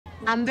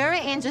I'm very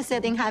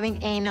interested in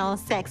having anal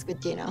sex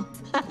with Gino.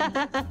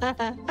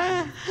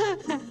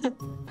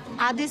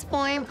 At this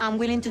point, I'm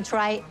willing to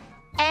try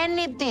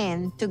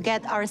anything to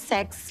get our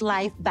sex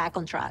life back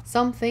on track.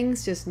 Some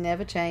things just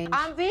never change.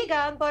 I'm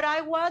vegan, but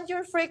I want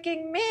your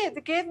freaking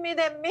meat. Give me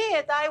the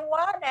meat. I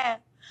want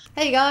it.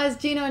 Hey guys,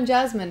 Gino and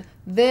Jasmine,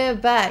 they're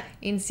back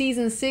in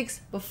season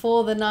 6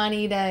 before the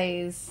 90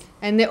 days.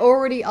 And they're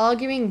already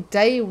arguing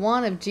day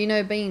 1 of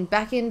Gino being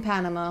back in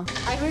Panama.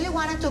 I really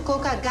wanted to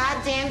cook a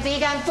goddamn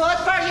vegan food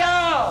for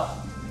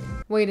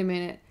you. Wait a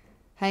minute.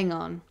 Hang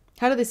on.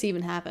 How did this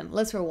even happen?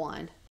 Let's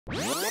rewind.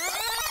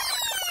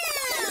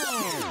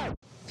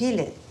 Peel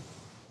it.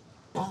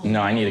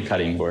 No, I need a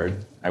cutting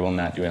board. I will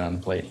not do it on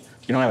the plate.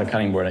 If you don't have a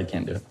cutting board, I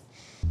can't do it.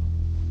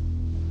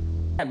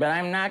 But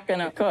I'm not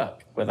gonna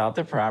cook without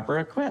the proper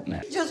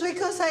equipment. Just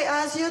because I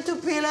asked you to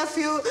peel a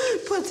few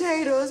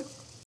potatoes.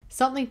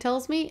 Something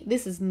tells me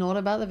this is not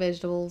about the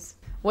vegetables.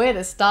 Where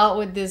to start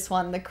with this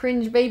one? The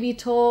cringe baby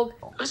talk.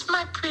 Who's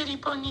my pretty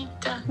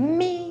bonita?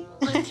 Me.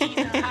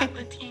 Latina,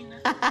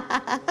 Latina.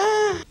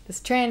 This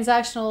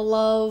transactional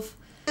love.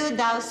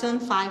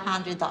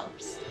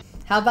 $2,500.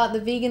 How about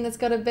the vegan that's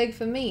got to beg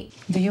for meat?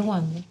 Do you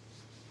want me?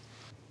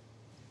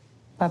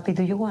 Papi,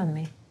 do you want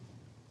me?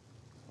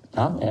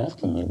 I'm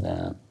asking you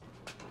that.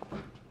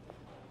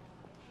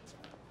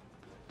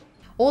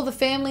 Or the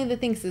family that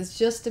thinks it's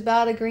just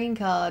about a green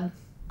card.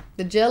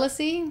 The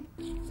jealousy.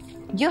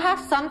 You have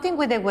something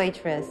with the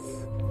waitress.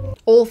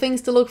 All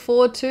things to look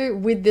forward to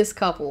with this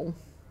couple.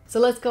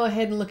 So let's go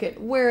ahead and look at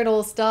where it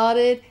all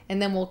started,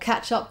 and then we'll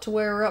catch up to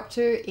where we're up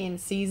to in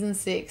season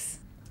 6.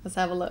 Let's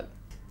have a look.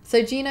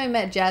 So Gino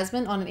met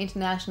Jasmine on an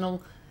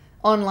international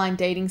online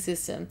dating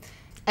system.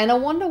 And I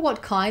wonder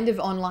what kind of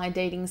online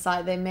dating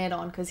site they met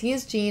on, because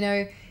here's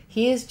Gino,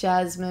 here's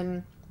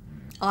Jasmine.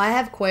 I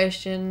have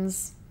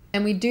questions.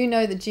 And we do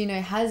know that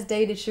Gino has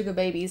dated sugar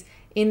babies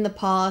in the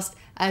past,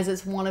 as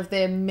it's one of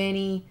their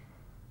many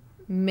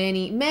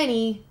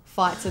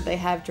fights that they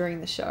have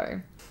during the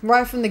show.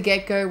 Right from the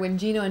get-go, when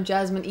Gino and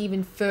Jasmine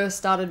even first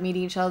started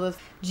meeting each other,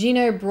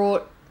 Gino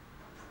brought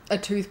a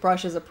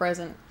toothbrush as a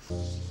present.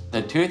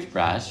 The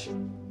toothbrush?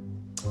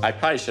 I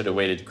probably should have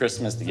waited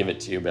Christmas to give it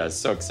to you, but I was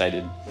so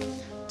excited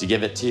to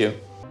give it to you.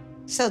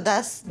 So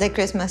that's the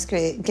Christmas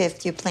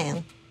gift you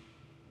plan?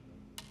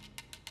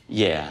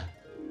 Yeah.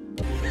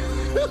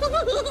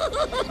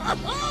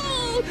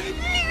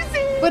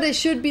 But it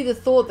should be the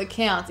thought that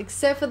counts,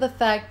 except for the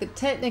fact that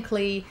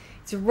technically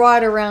it's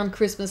right around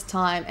Christmas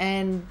time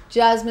and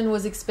Jasmine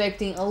was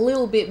expecting a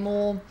little bit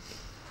more.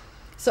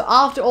 So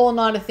after all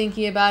night of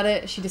thinking about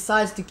it, she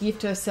decides to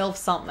gift herself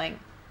something.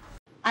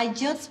 I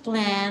just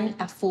planned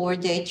a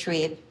 4-day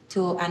trip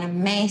to an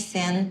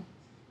amazing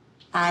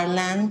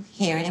island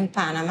here in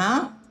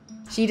Panama.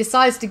 She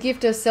decides to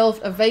gift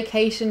herself a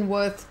vacation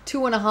worth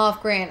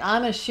 $2.5 grand.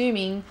 I'm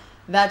assuming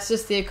that's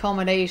just the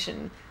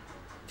accommodation.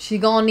 She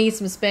gonna need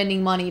some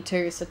spending money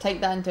too, so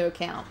take that into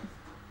account.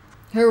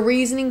 Her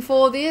reasoning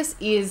for this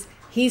is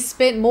he's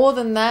spent more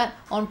than that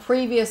on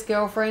previous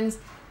girlfriends.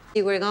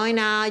 You were going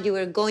out, you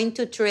were going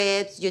to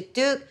trips, you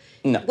took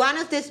one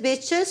of these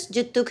bitches,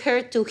 you took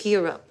her to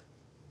Europe.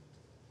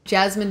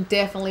 Jasmine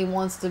definitely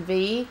wants to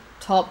be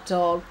top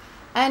dog.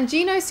 And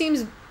Gino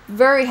seems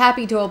very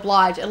happy to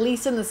oblige, at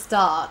least in the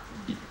start.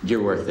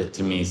 You're worth it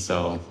to me,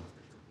 so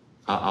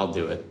I'll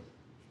do it.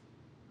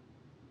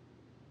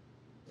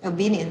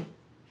 Obedient.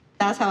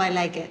 That's how I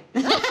like it.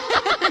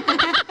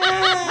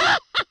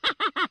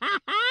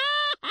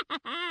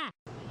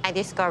 I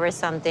discovered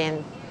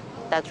something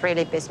that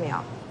really pissed me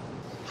off.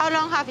 How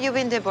long have you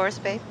been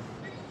divorced, babe?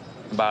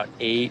 About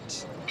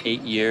 8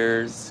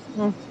 years.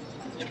 Oh,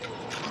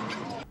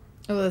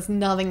 there's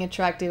nothing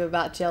attractive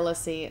about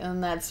jealousy,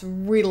 and that's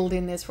riddled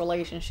in this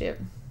relationship.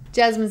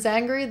 Jasmine's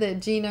angry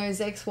that Gino's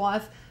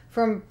ex-wife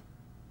from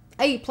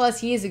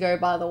 8+ years ago,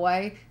 by the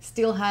way,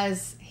 still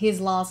has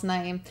his last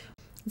name.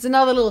 It's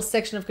another little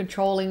section of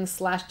controlling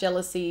 /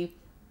 jealousy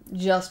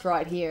just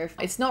right here.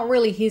 It's not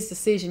really his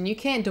decision. You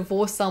can't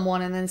divorce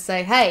someone and then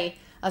say, hey,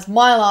 that's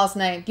my last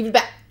name, give it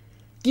back,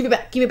 give it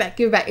back, give it back,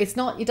 give it back. It's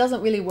not, it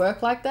doesn't really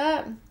work like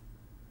that.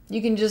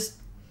 You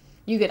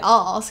could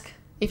ask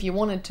if you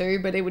wanted to,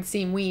 but it would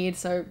seem weird,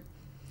 so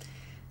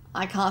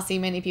I can't see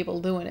many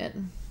people doing it.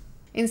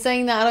 In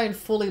saying that, I don't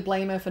fully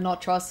blame her for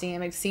not trusting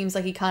him. It seems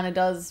like he kind of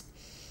does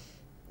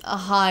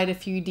hide a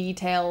few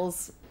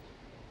details.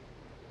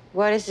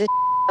 What is this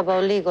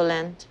about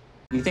Legoland?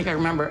 You think I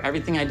remember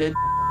everything I did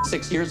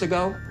 6 years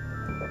ago?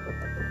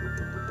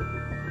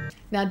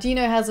 Now,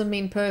 Gino hasn't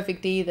been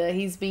perfect either.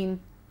 He's been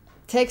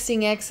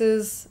texting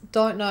exes,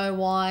 don't know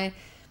why.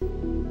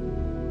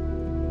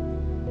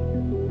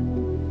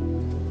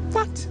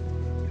 What?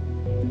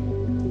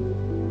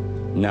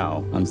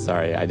 No, I'm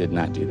sorry, I did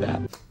not do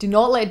that. Do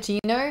not let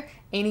Gino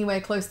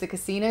anywhere close to the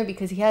casino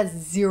because he has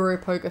zero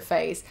poker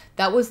face.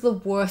 That was the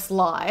worst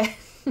lie.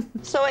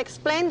 So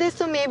explain this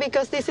to me,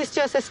 because this is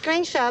just a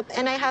screenshot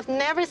and I have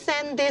never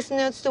sent these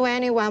nudes to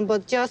anyone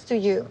but just to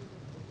you.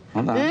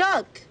 Hold on.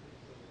 Look!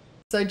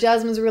 So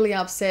Jasmine's really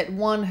upset.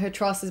 One, her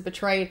trust is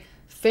betrayed.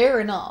 Fair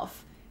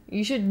enough.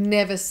 You should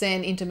never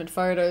send intimate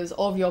photos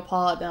of your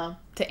partner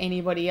to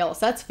anybody else.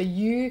 That's for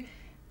you,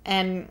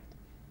 and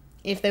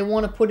if they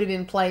want to put it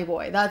in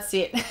Playboy, that's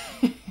it.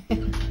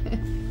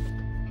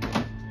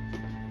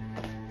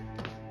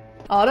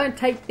 Oh, don't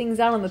take things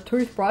out on the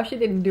toothbrush. It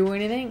didn't do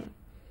anything.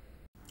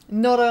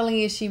 Not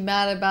only is she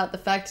mad about the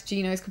fact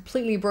Gino's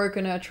completely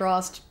broken her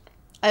trust,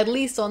 at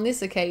least on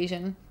this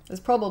occasion,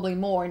 there's probably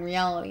more in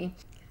reality,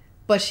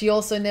 but she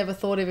also never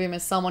thought of him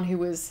as someone who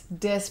was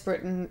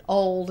desperate and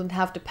old and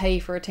have to pay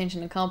for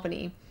attention and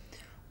company.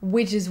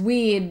 Which is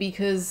weird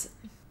because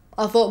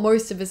I thought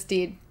most of us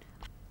did.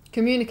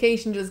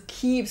 Communication just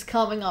keeps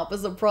coming up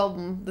as a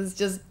problem that's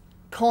just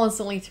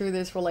constantly through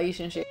this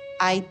relationship.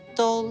 I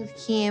told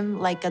him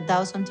like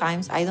 1,000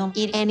 times, I don't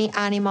eat any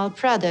animal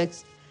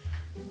products.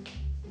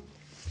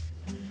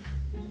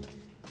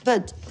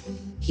 But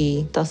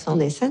he doesn't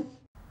listen.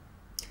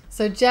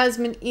 So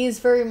Jasmine is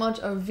very much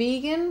a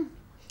vegan,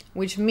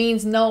 which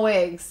means no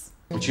eggs.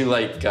 Would you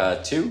like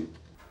 2?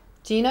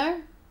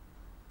 Gino?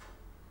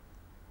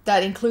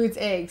 That includes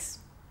eggs.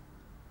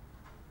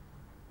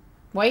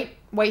 Wait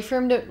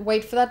for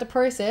that to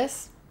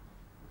process.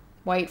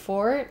 Wait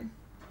for it.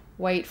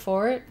 Wait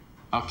for it.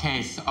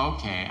 Okay,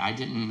 I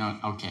didn't know.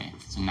 Okay,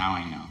 so now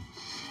I know.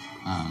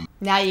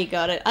 Now you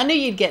got it. I knew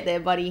you'd get there,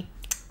 buddy.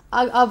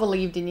 I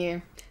believed in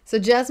you. So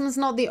Jasmine's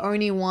not the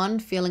only one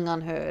feeling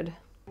unheard.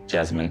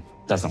 Jasmine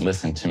doesn't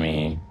listen to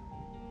me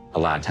a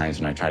lot of times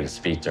when I try to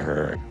speak to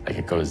her. Like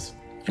it goes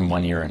in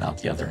one ear and out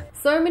the other.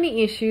 So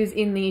many issues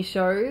in these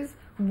shows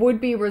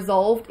would be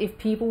resolved if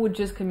people would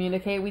just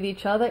communicate with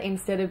each other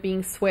instead of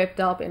being swept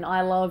up in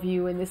I love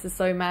you and this is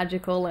so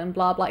magical and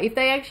blah blah. If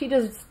they actually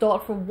just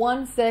stopped for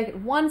 1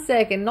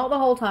 second, not the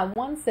whole time,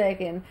 1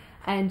 second,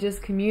 and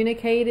just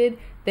communicated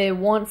their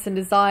wants and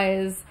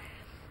desires,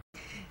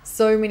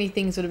 so many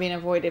things would have been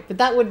avoided. But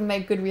that wouldn't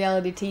make good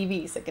reality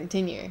TV, so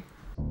continue.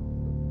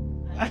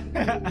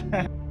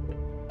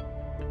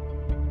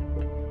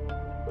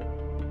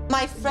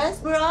 My friends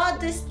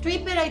brought the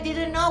stripper I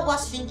didn't know,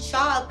 was in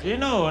shock. You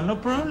know, no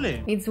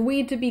problem. It's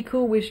weird to be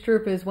cool with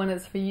strippers when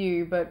it's for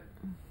you, but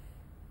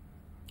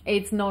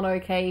it's not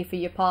okay for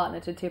your partner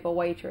to tip a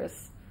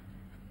waitress.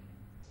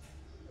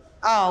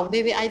 Oh,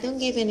 baby, I don't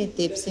give any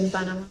tips in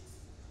Panama.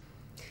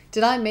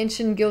 Did I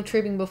mention guilt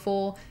tripping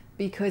before?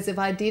 Because if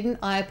I didn't,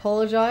 I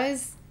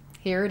apologize.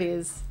 Here it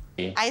is.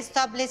 I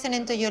stopped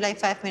listening to you like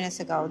 5 minutes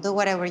ago. Do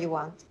whatever you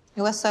want.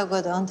 It was so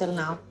good until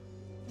now.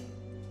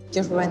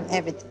 You ruined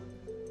everything.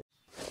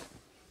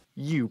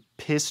 You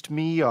pissed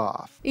me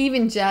off.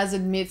 Even Jazz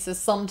admits that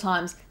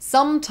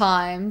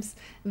sometimes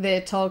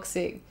they're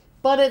toxic.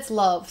 But it's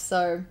love,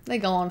 so they're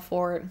going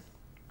for it.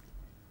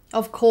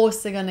 Of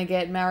course they're gonna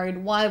get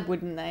married. Why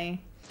wouldn't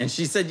they? And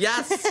she said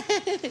yes.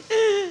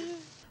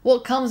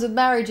 What comes with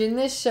marriage in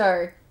this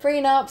show?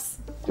 Prenups.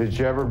 Did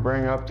you ever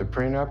bring up the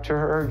prenup to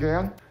her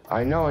again?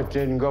 I know it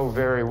didn't go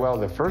very well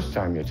the first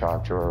time you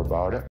talked to her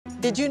about it.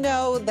 Did you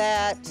know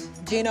that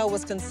Gino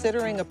was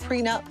considering a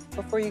prenup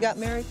before you got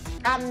married?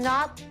 I'm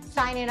not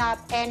signing up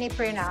any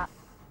prenup.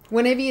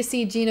 Whenever you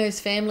see Gino's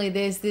family,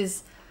 there's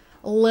this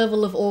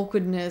level of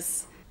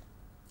awkwardness.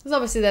 Because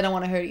obviously they don't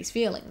want to hurt his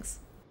feelings.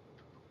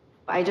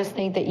 I just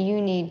think that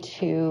you need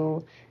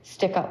to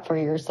stick up for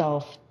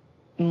yourself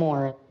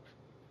more.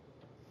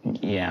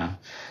 Yeah,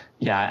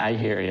 I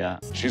hear ya.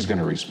 She's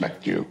gonna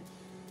respect you.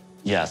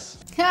 Yes.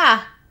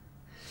 Ha!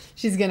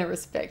 She's gonna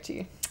respect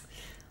you.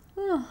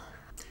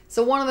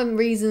 So one of the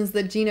reasons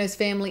that Gino's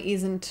family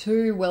isn't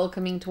too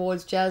welcoming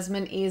towards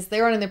Jasmine is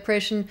they're under the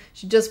impression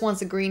she just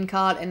wants a green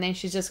card and then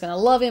she's just gonna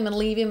love him and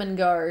leave him and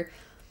go.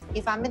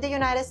 If I'm in the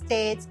United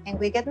States and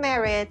we get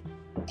married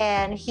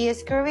and he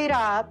screwed it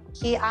up,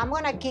 I'm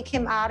gonna kick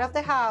him out of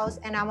the house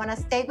and I'm gonna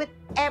stay with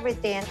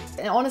everything.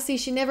 And honestly,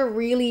 she never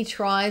really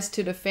tries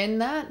to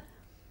defend that.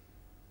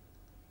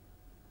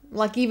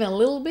 Like even a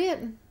little bit.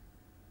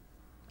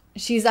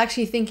 She's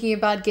actually thinking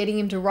about getting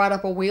him to write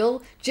up a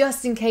will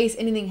just in case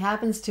anything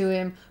happens to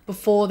him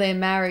before they're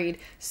married.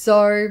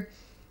 So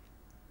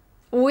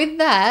with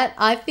that,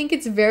 I think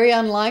it's very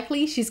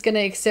unlikely she's going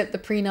to accept the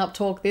prenup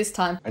talk this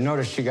time. I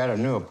noticed she got a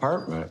new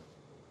apartment.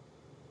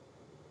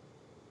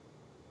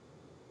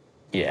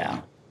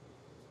 Yeah.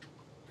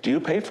 Do you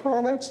pay for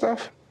all that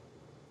stuff?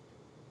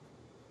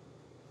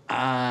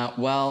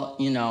 Well,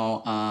 you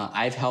know,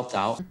 I've helped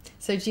out.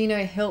 So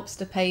Gino helps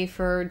to pay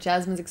for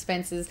Jasmine's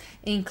expenses,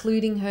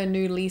 including her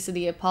new lease of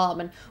the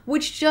apartment,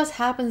 which just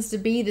happens to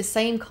be the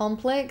same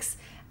complex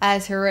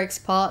as her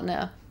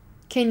ex-partner.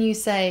 Can you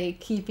say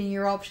keeping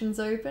your options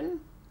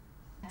open?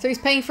 So he's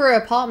paying for her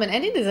apartment,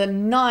 and it is a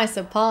nice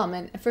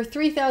apartment. For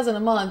 $3,000 a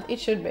month, it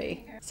should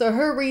be. So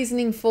her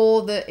reasoning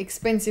for the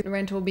expensive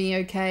rental being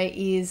okay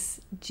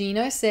is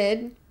Gino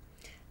said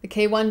the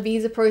K1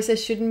 visa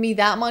process shouldn't be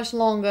that much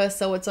longer,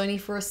 so it's only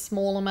for a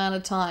small amount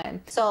of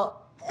time. So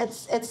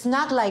it's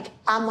not like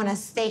I'm gonna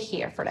stay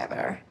here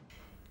forever.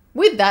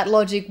 With that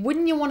logic,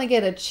 wouldn't you want to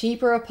get a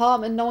cheaper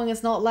apartment knowing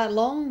it's not that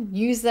long?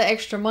 Use the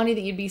extra money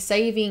that you'd be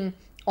saving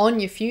on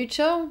your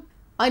future?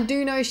 I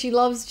do know she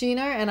loves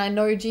Gino, and I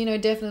know Gino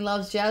definitely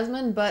loves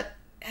Jasmine, but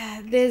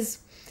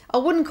I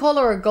wouldn't call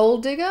her a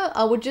gold digger.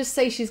 I would just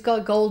say she's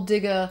got gold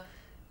digger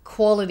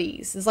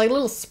qualities. There's like a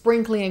little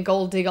sprinkling of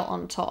gold digger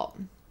on top.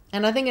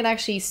 And I think it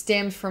actually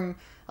stems from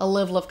a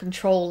level of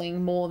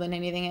controlling more than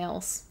anything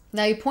else.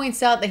 Now, he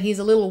points out that he's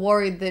a little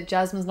worried that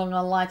Jasmine's not going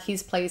to like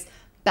his place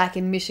back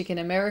in Michigan,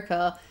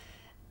 America.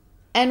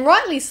 And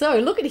rightly so.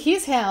 Look at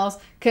his house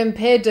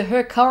compared to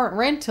her current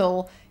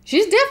rental.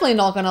 She's definitely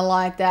not going to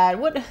like that.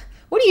 What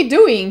are you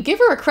doing? Give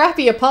her a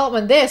crappy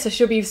apartment there so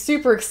she'll be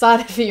super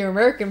excited for your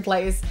American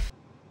place.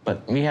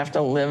 But we have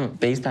to live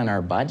based on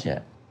our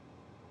budget.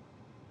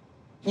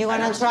 You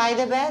wanna try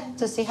the bed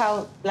to see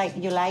how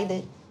you liked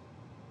it?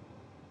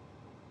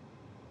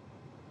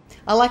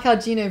 I like how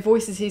Gino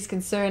voices his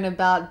concern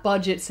about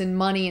budgets and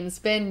money and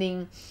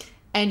spending,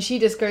 and she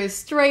just goes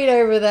straight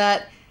over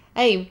that.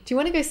 Hey, do you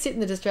want to go sit in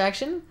the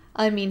distraction?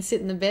 I mean,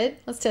 sit in the bed.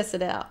 Let's test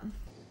it out.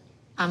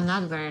 I'm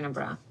not wearing a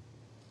bra.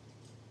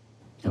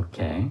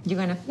 Okay. You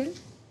gonna feel?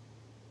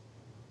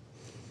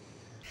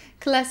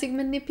 Classic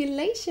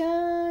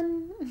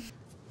manipulation.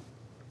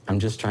 I'm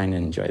just trying to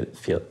enjoy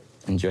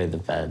the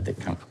bed,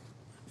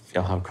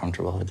 feel how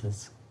comfortable it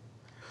is.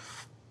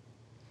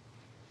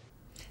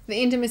 The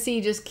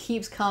intimacy just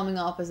keeps coming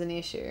up as an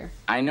issue.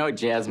 I know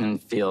Jasmine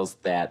feels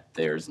that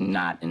there's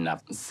not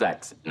enough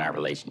sex in our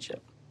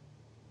relationship.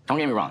 Don't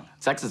get me wrong,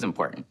 sex is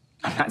important.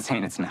 I'm not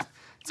saying it's not.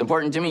 It's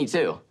important to me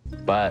too.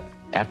 But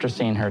after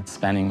seeing her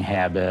spending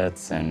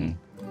habits and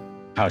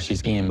how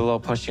she's being a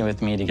little pushy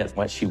with me to get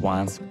what she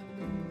wants,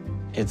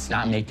 it's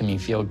not making me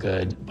feel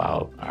good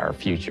about our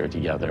future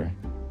together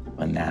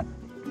when that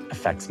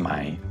affects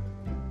my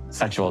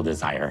sexual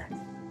desire.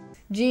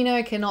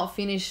 Gino cannot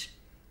finish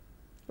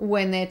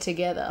when they're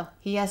together.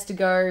 He has to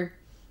go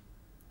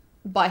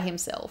by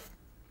himself.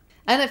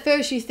 And at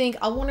first you think,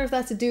 I wonder if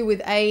that's to do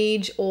with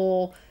age,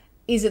 or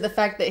is it the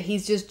fact that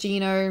he's just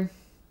Gino?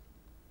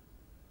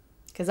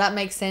 Because that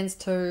makes sense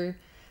too.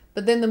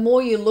 But then the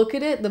more you look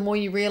at it, the more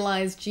you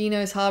realize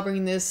Gino's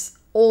harboring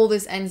all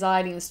this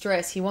anxiety and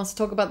stress. He wants to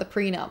talk about the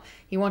prenup.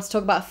 He wants to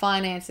talk about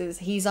finances.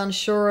 He's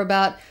unsure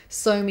about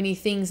so many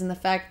things and the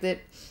fact that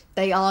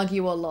they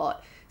argue a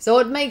lot. So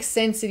it makes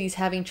sense that he's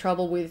having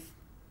trouble with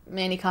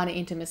any kind of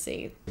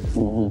intimacy.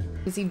 You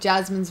see,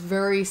 Jasmine's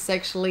very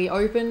sexually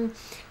open.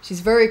 She's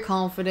very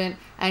confident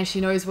and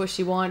she knows what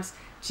she wants.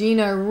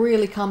 Gino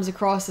really comes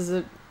across as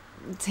a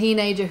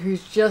teenager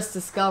who's just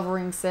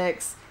discovering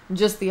sex,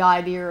 just the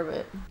idea of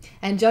it.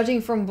 And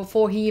judging from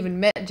before he even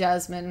met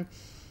Jasmine,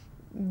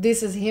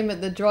 this is him at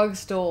the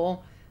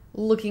drugstore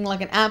looking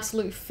like an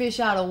absolute fish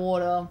out of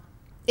water.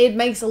 It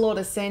makes a lot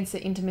of sense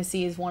that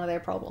intimacy is one of their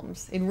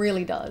problems. It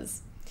really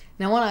does.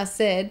 Now, when I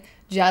said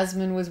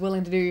Jasmine was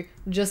willing to do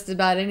just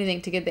about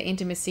anything to get the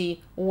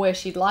intimacy where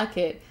she'd like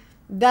it,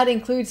 that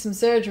includes some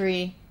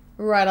surgery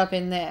right up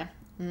in there.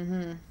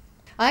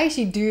 I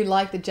actually do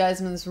like that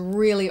Jasmine's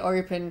really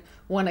open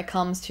when it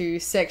comes to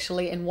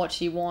sexually and what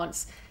she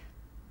wants.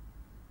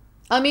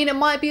 I mean, it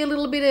might be a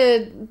little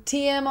bit of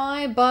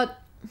TMI, but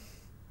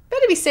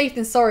better be safe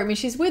than sorry. I mean,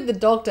 she's with the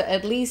doctor.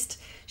 At least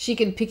she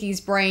can pick his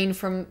brain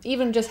from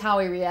even just how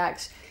he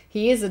reacts.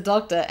 He is a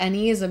doctor and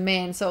he is a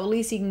man, so at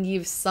least he can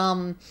give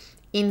some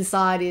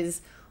insight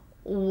as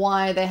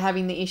why they're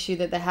having the issue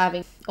that they're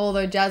having.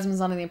 Although Jasmine's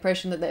under the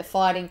impression that they're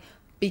fighting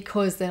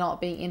because they're not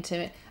being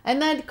intimate.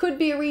 And that could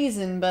be a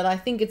reason, but I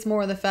think it's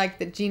more of the fact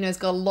that Gino's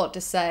got a lot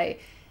to say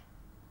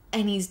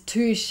and he's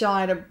too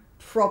shy to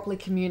properly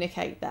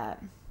communicate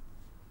that.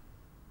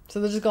 So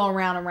they're just going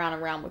round and round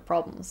and round with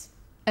problems.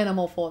 And I'm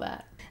all for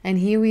that. And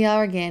here we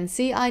are again.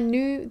 See, I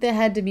knew there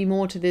had to be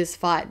more to this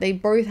fight. They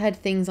both had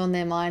things on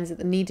their minds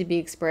that need to be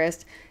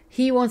expressed.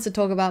 He wants to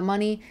talk about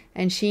money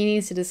and she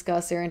needs to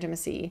discuss their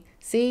intimacy.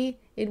 See,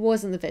 it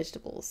wasn't the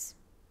vegetables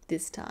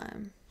this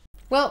time.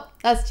 Well,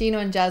 that's Gino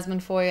and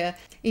Jasmine for you.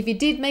 If you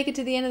did make it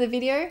to the end of the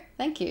video,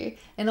 thank you.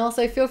 And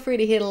also feel free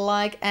to hit a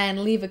like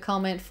and leave a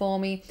comment for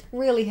me.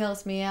 Really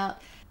helps me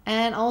out.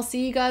 And I'll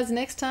see you guys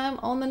next time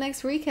on the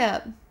next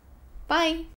recap. Bye!